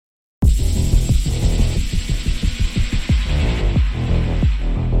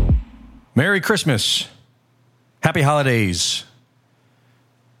Merry Christmas. Happy holidays.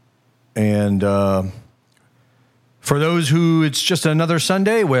 And for those who it's just another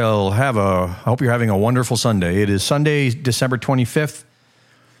Sunday, well, I hope you're having a wonderful Sunday. It is Sunday, December 25th,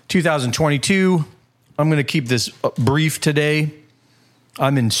 2022. I'm going to keep this brief today.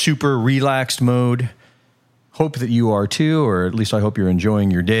 I'm in super relaxed mode. Hope that you are too, or at least I hope you're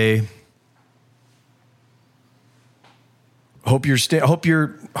enjoying your day. Hope you're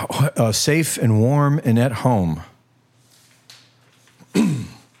safe and warm and at home.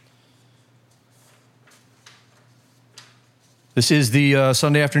 This is the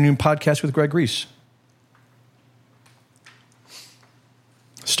Sunday afternoon podcast with Greg Reese.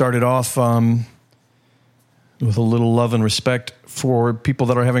 Started off with a little love and respect for people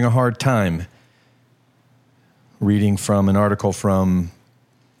that are having a hard time. Reading from an article from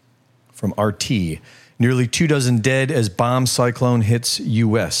RT. Nearly 24 dead as bomb cyclone hits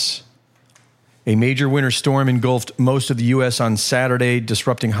U.S. A major winter storm engulfed most of the U.S. on Saturday,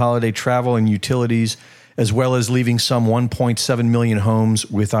 disrupting holiday travel and utilities, as well as leaving some 1.7 million homes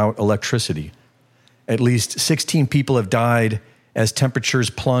without electricity. At least 16 people have died as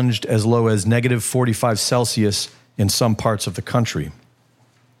temperatures plunged as low as negative 45 Celsius in some parts of the country.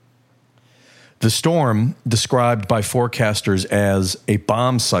 The storm, described by forecasters as a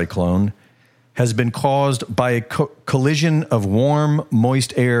bomb cyclone, has been caused by a collision of warm,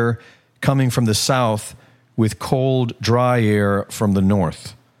 moist air coming from the south with cold, dry air from the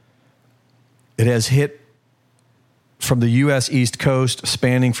north. It has hit from the U.S. East Coast,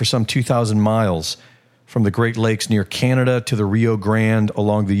 spanning for some 2,000 miles, from the Great Lakes near Canada to the Rio Grande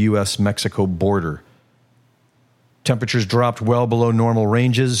along the U.S.-Mexico border. Temperatures dropped well below normal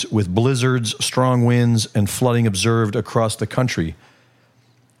ranges, with blizzards, strong winds, and flooding observed across the country.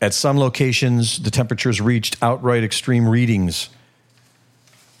 At some locations, the temperatures reached outright extreme readings,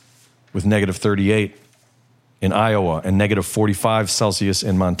 with negative 38 in Iowa and negative 45 Celsius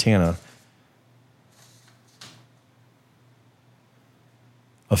in Montana.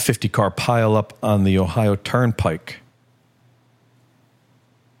 A 50-car pileup on the Ohio Turnpike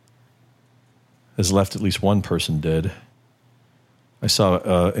has left at least one person dead. I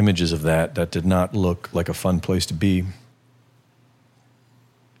saw images of that. That did not look like a fun place to be.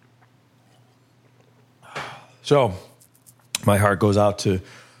 So, my heart goes out to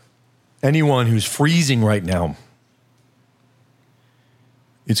anyone who's freezing right now.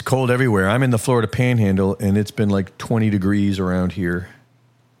 It's cold everywhere. I'm in the Florida Panhandle, and it's been like 20 degrees around here.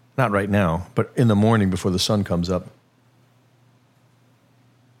 Not right now, but in the morning before the sun comes up.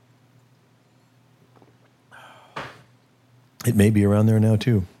 It may be around there now,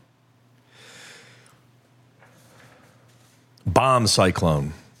 too. Bomb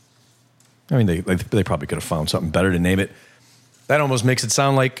cyclone. I mean, they probably could have found something better to name it. That almost makes it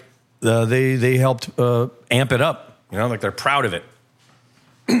sound like they helped amp it up. You know, like they're proud of it.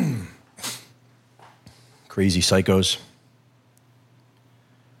 Crazy psychos.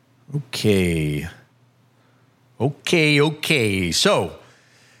 Okay. So,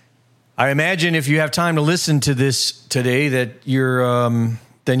 I imagine if you have time to listen to this today, that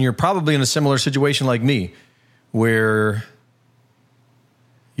then you're probably in a similar situation like me, where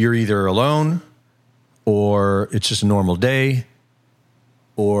you're either alone, or it's just a normal day,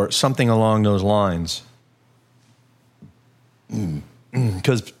 or something along those lines.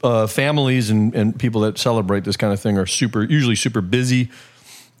 Because families and people that celebrate this kind of thing are usually super busy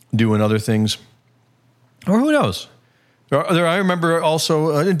doing other things. Or who knows? I remember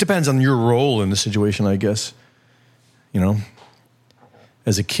also, it depends on your role in the situation, I guess. You know,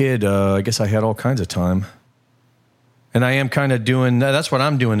 as a kid, I guess I had all kinds of time. And I am kind of doing, that's what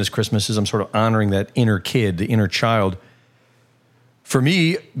I'm doing this Christmas, is I'm sort of honoring that inner kid, the inner child. For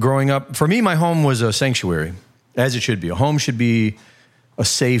me, growing up, my home was a sanctuary, as it should be. A home should be a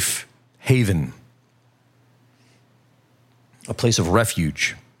safe haven, a place of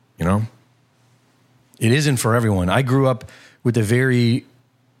refuge, you know? It isn't for everyone. I grew up with a very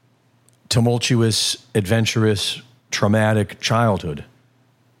tumultuous, adventurous, traumatic childhood,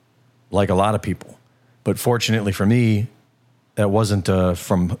 like a lot of people. But fortunately for me, that wasn't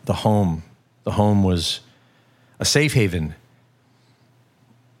from the home. The home was a safe haven.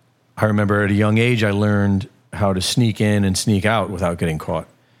 I remember at a young age, I learned how to sneak in and sneak out without getting caught,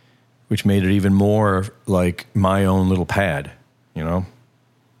 which made it even more like my own little pad, you know?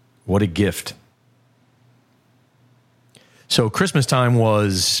 What a gift. So Christmas time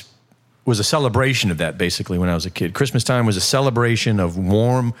was a celebration of that, basically, when I was a kid. Christmas time was a celebration of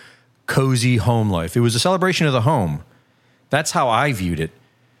warm, cozy home life. It was a celebration of the home. That's how I viewed it,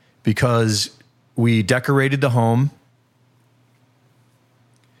 because we decorated the home.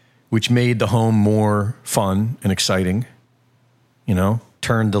 which made the home more fun and exciting,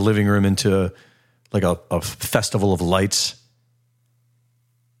 turned the living room into like a festival of lights.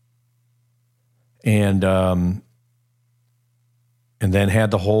 And then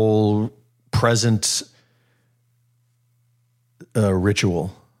had the whole present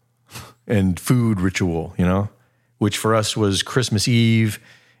ritual and food ritual, which for us was Christmas Eve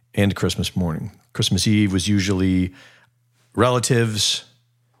and Christmas morning. Christmas Eve was usually relatives,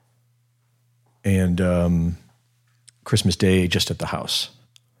 and Christmas Day just at the house.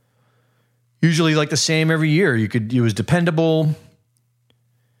 Usually like the same every year. It was dependable.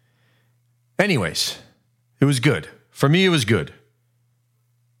 Anyways, it was good. For me, it was good.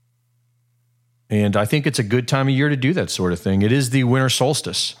 And I think it's a good time of year to do that sort of thing. It is the winter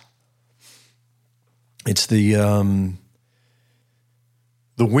solstice. It's the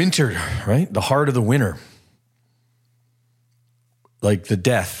winter, right? The heart of the winter. Like the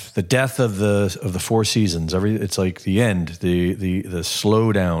death of the four seasons. It's like the end, the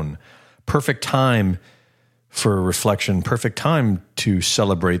slowdown. Perfect time for reflection. Perfect time to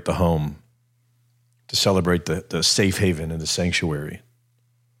celebrate the home, to celebrate the safe haven and the sanctuary.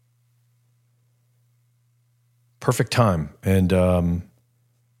 Perfect time, and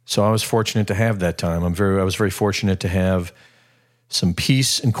so I was fortunate to have that time. I was very fortunate to have some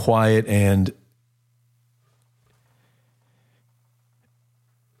peace and quiet and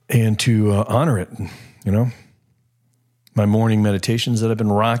to honor it, My morning meditations that I've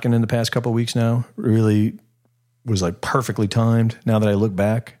been rocking in the past couple of weeks now really was like perfectly timed. Now that I look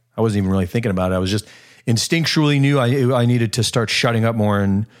back, I wasn't even really thinking about it. I was just instinctually knew I needed to start shutting up more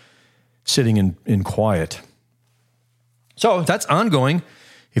and sitting in quiet. So that's ongoing.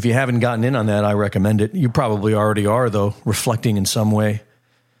 If you haven't gotten in on that, I recommend it. You probably already are, though, reflecting in some way.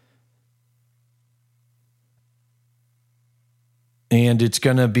 And it's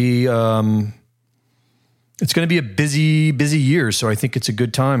going to be a busy year. So I think it's a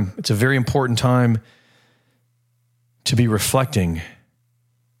good time. It's a very important time to be reflecting.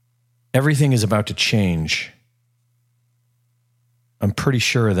 Everything is about to change. I'm pretty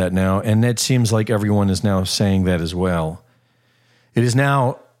sure of that now. And it seems like everyone is now saying that as well. It is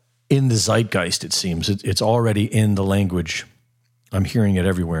now in the zeitgeist, it seems. It's already in the language. I'm hearing it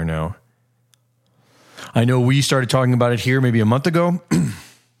everywhere now. I know we started talking about it here maybe a month ago.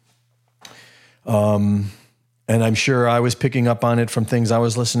 And I'm sure I was picking up on it from things I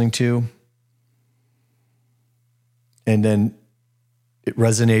was listening to. And then it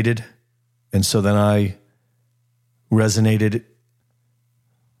resonated. And so then I resonated,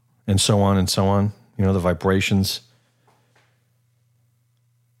 and so on and so on. The vibrations.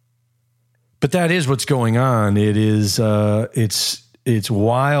 But that is what's going on. It is, it's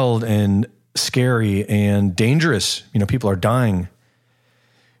wild and scary and dangerous. People are dying.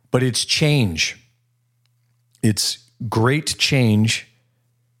 But it's change. It's great change.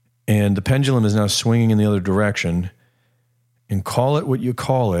 And the pendulum is now swinging in the other direction. And call it what you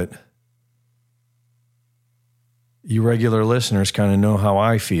call it. You regular listeners kind of know how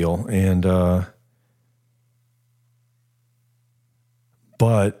I feel. And,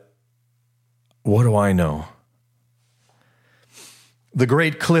 but what do I know? The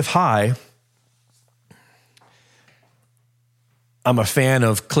great Cliff High. I'm a fan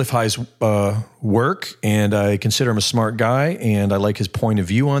of Cliff High's work, and I consider him a smart guy, and I like his point of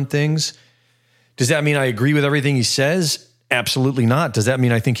view on things. Does that mean I agree with everything he says? Absolutely not. Does that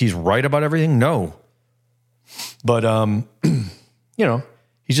mean I think he's right about everything? No. But,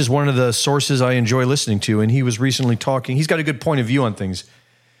 he's just one of the sources I enjoy listening to, and he was recently talking. He's got a good point of view on things.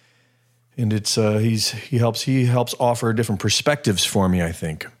 And it's he helps offer different perspectives for me, I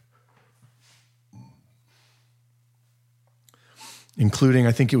think. Including,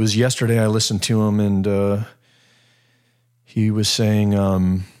 I think it was yesterday I listened to him, and he was saying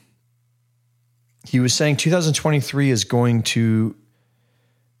 2023 is going to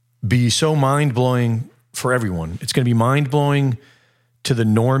be so mind-blowing for everyone. It's going to be mind-blowing to the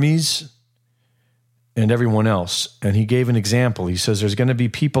normies and everyone else. And he gave an example. He says there's going to be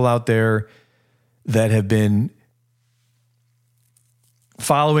people out there that have been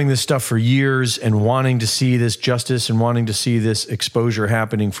following this stuff for years and wanting to see this justice and wanting to see this exposure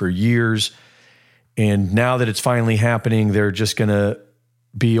happening for years. And now that it's finally happening, they're just going to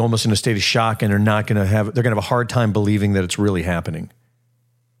be almost in a state of shock, and they're going to have a hard time believing that it's really happening.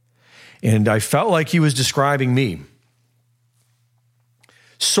 And I felt like he was describing me.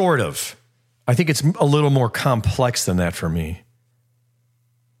 Sort of. I think it's a little more complex than that for me.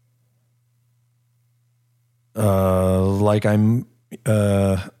 Like I'm,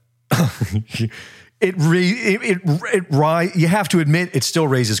 you have to admit it still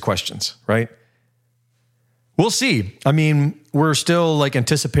raises questions, right? We'll see. I mean, we're still like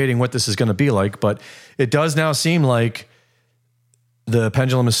anticipating what this is going to be like, but it does now seem like the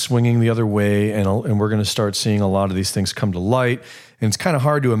pendulum is swinging the other way, and we're going to start seeing a lot of these things come to light. And it's kind of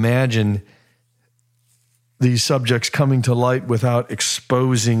hard to imagine these subjects coming to light without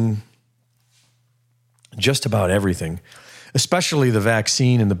exposing just about everything, especially the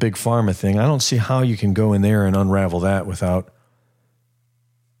vaccine and the big pharma thing. I don't see how you can go in there and unravel that without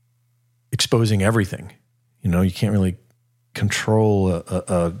exposing everything. You know, you can't really control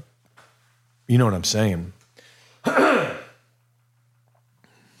you know what I'm saying?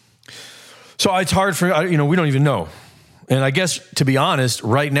 So it's hard for, we don't even know. And I guess, to be honest,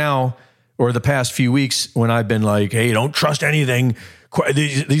 right now, or the past few weeks, when I've been like, hey, don't trust anything.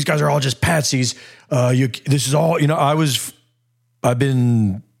 These guys are all just patsies. This is all,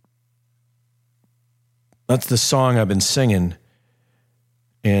 that's the song I've been singing.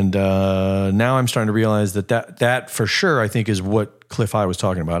 And now I'm starting to realize that for sure, I think, is what Cliff High was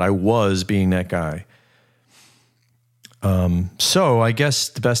talking about. I was being that guy. So I guess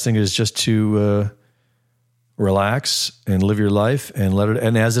the best thing is just to relax and live your life and let it.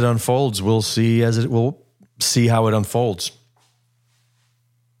 And as it unfolds, we'll see how it unfolds.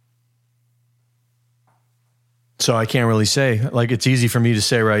 So I can't really say. Like, it's easy for me to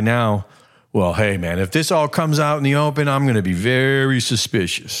say right now, well, hey, man, if this all comes out in the open, I'm going to be very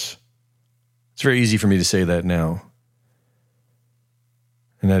suspicious. It's very easy for me to say that now.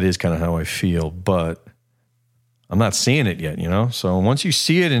 And that is kind of how I feel, but I'm not seeing it yet, So once you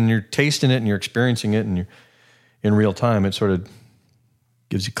see it and you're tasting it and you're experiencing it and you're in real time, it sort of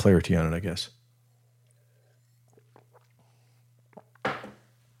gives you clarity on it, I guess.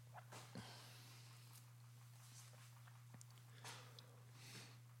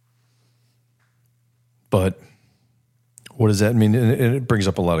 But what does that mean? And it brings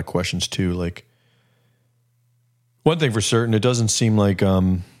up a lot of questions too. Like, one thing for certain, it doesn't seem like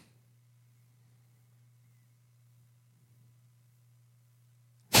I'm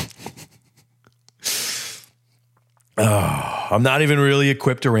not even really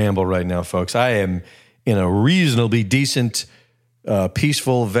equipped to ramble right now, folks. I am in a reasonably decent,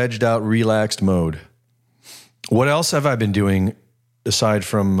 peaceful, vegged out, relaxed mode. What else have I been doing aside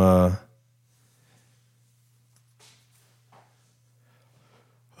from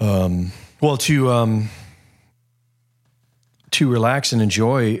to relax and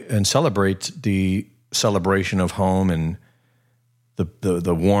enjoy and celebrate the celebration of home and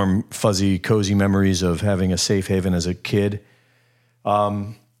the warm, fuzzy, cozy memories of having a safe haven as a kid.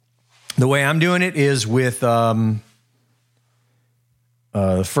 The way I'm doing it is with the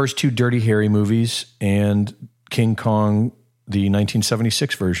first two Dirty Harry movies and King Kong, the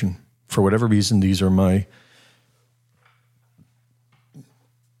 1976 version. For whatever reason, these are my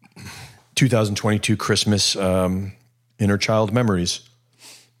 2022 Christmas inner child memories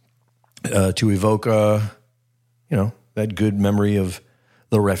to evoke, that good memory of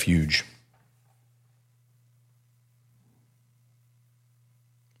the refuge.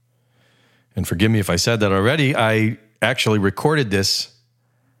 And forgive me if I said that already. I actually recorded this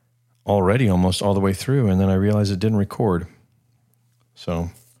already almost all the way through, and then I realized it didn't record.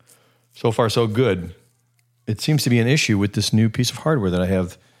 So far so good. It seems to be an issue with this new piece of hardware that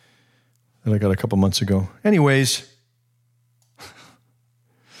I got a couple months ago. Anyways,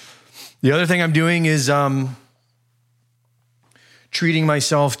 the other thing I'm doing is treating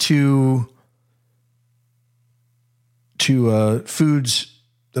myself to foods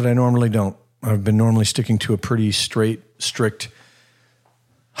that I normally don't. I've been normally sticking to a pretty strict,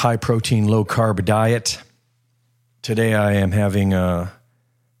 high-protein, low-carb diet. Today I am having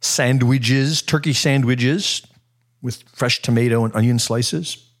sandwiches, turkey sandwiches with fresh tomato and onion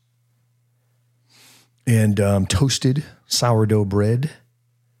slices, and toasted sourdough bread.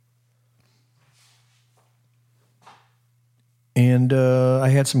 And I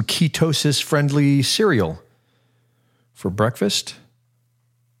had some ketosis-friendly cereal for breakfast.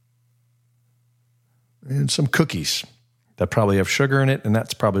 And some cookies that probably have sugar in it, and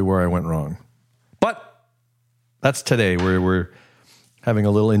that's probably where I went wrong. But that's today, where we're having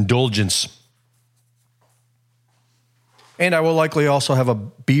a little indulgence. And I will likely also have a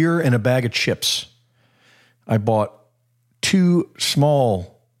beer and a bag of chips. I bought 2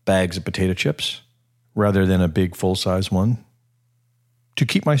 small bags of potato chips rather than a big full-size one to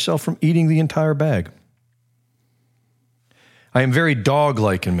keep myself from eating the entire bag. I am very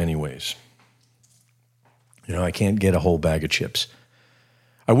dog-like in many ways. I can't get a whole bag of chips.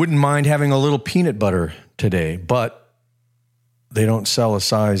 I wouldn't mind having a little peanut butter today, but they don't sell a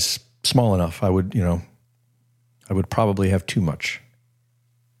size small enough. I would probably have too much.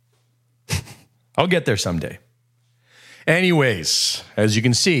 I'll get there someday. Anyways, as you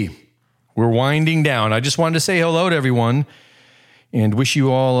can see, we're winding down. I just wanted to say hello to everyone and wish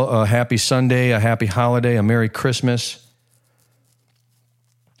you all a happy Sunday, a happy holiday, a Merry Christmas.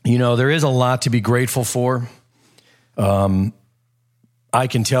 There is a lot to be grateful for. I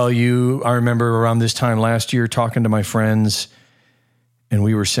can tell you, I remember around this time last year talking to my friends, and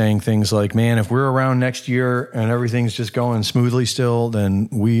we were saying things like, man, if we're around next year and everything's just going smoothly still, then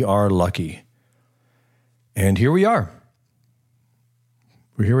we are lucky. And here we are.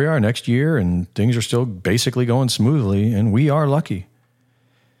 Here we are next year, and things are still basically going smoothly, and we are lucky.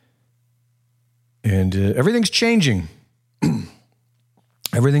 And everything's changing.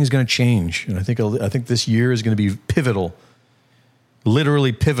 Everything's going to change, and I think this year is going to be pivotal,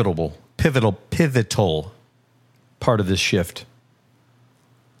 literally pivotal part of this shift.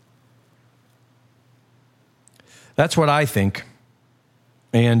 That's what I think.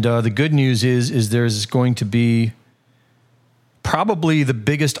 And the good news is there's going to be probably the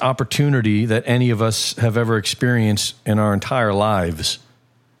biggest opportunity that any of us have ever experienced in our entire lives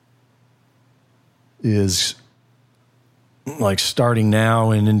is like starting now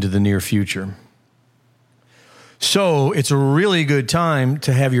and into the near future. So it's a really good time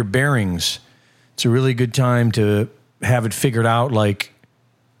to have your bearings. It's a really good time to have it figured out, like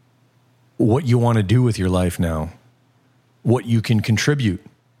what you want to do with your life now, what you can contribute.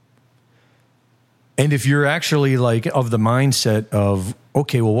 And if you're actually like of the mindset of,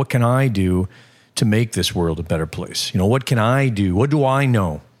 okay, well, what can I do to make this world a better place? What can I do? What do I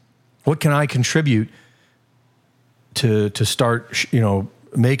know? What can I contribute to start,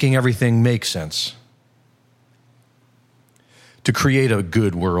 making everything make sense? To create a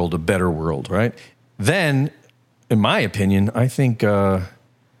good world, a better world, right? Then, in my opinion, I think you're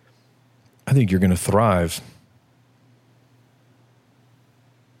going to thrive.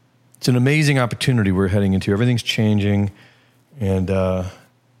 It's an amazing opportunity we're heading into. Everything's changing, and I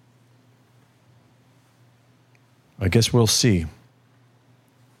guess we'll see.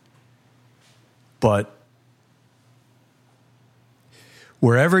 But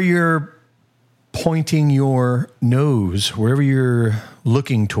wherever you're pointing your nose, wherever you're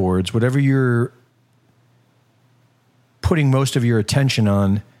looking towards, whatever you're putting most of your attention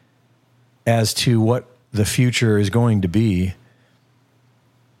on as to what the future is going to be,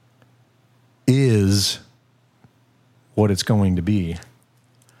 is what it's going to be.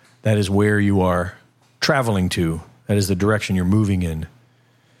 That is where you are traveling to. That is the direction you're moving in.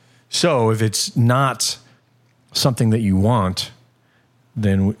 So if it's not something that you want,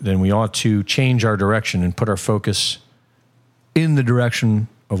 then we ought to change our direction and put our focus in the direction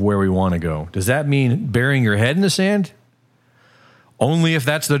of where we want to go. Does that mean burying your head in the sand? Only if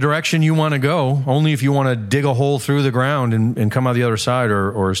that's the direction you want to go. Only if you want to dig a hole through the ground and come out the other side,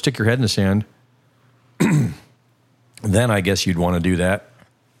 or stick your head in the sand. Then I guess you'd want to do that.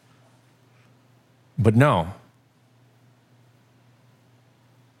 But no.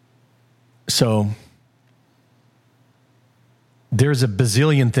 So there's a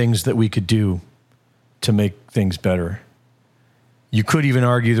bazillion things that we could do to make things better. You could even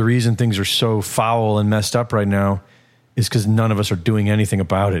argue the reason things are so foul and messed up right now is because none of us are doing anything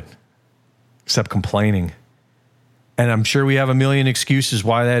about it except complaining. And I'm sure we have a million excuses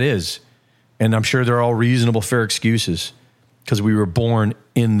why that is. And I'm sure they're all reasonable, fair excuses because we were born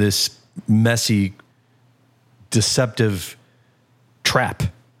in this messy, deceptive trap.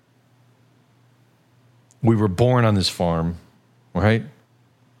 We were born on this farm, right?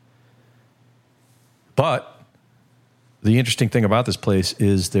 But the interesting thing about this place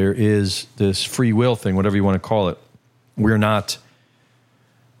is there is this free will thing, whatever you want to call it. We're not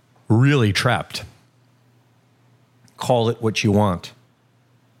really trapped. Call it what you want.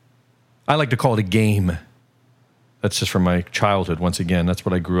 I like to call it a game. That's just from my childhood. Once again, that's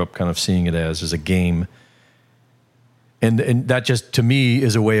what I grew up kind of seeing it as a game. And that just, to me,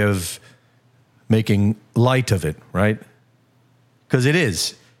 is a way of making light of it, right? Because it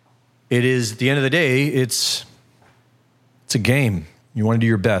is. It is, at the end of the day, it's a game. You want to do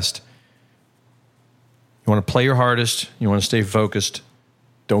your best. You want to play your hardest. You want to stay focused.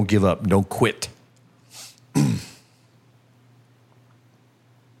 Don't give up. Don't quit.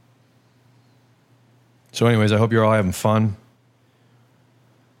 So anyways, I hope you're all having fun.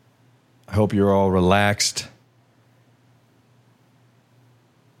 I hope you're all relaxed.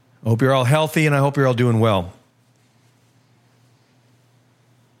 I hope you're all healthy, and I hope you're all doing well.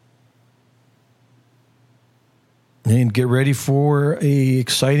 And get ready for an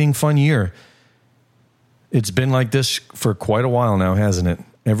exciting, fun year. It's been like this for quite a while now, hasn't it?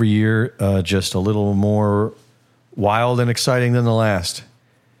 every year just a little more wild and exciting than the last.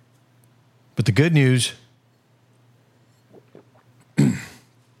 But the good news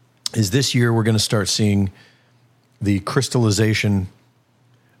is this year we're going to start seeing the crystallization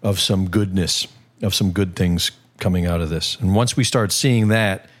of some goodness, of some good things coming out of this. And once we start seeing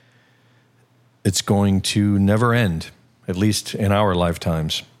that, it's going to never end, at least in our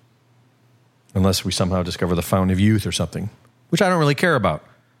lifetimes, unless we somehow discover the fountain of youth or something, which I don't really care about.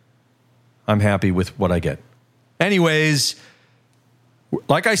 I'm happy with what I get. Anyways,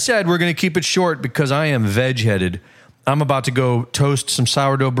 like I said, we're going to keep it short because I am veg-headed. I'm about to go toast some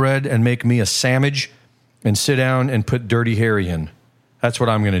sourdough bread and make me a sandwich and sit down and put Dirty Harry in. That's what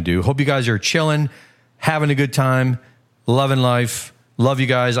I'm going to do. Hope you guys are chilling, having a good time, loving life. Love you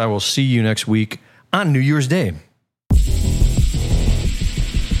guys. I will see you next week on New Year's Day.